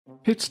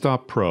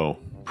PitStop Pro.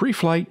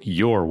 Preflight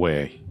your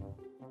way.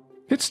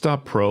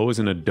 PitStop Pro is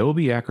an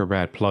Adobe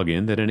Acrobat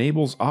plugin that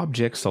enables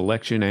object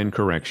selection and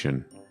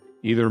correction,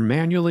 either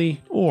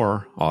manually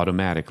or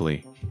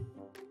automatically.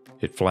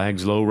 It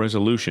flags low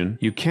resolution.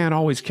 You can't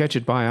always catch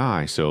it by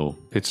eye, so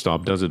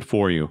PitStop does it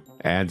for you.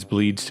 Adds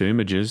bleeds to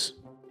images,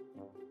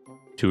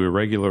 to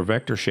irregular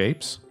vector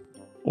shapes,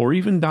 or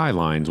even die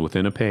lines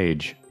within a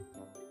page.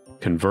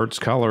 Converts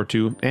color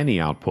to any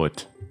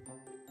output.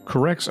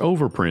 Corrects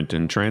overprint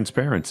and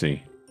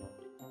transparency.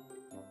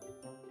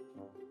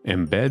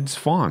 Embeds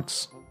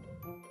fonts.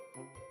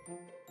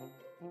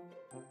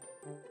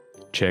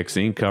 Checks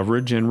ink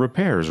coverage and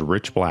repairs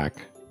rich black.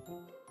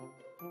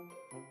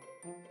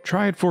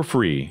 Try it for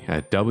free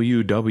at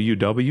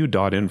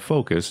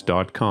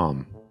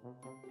www.infocus.com.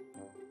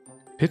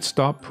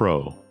 PitStop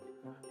Pro.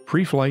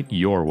 Preflight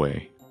your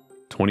way.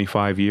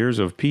 25 years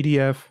of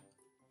PDF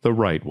the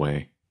right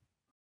way.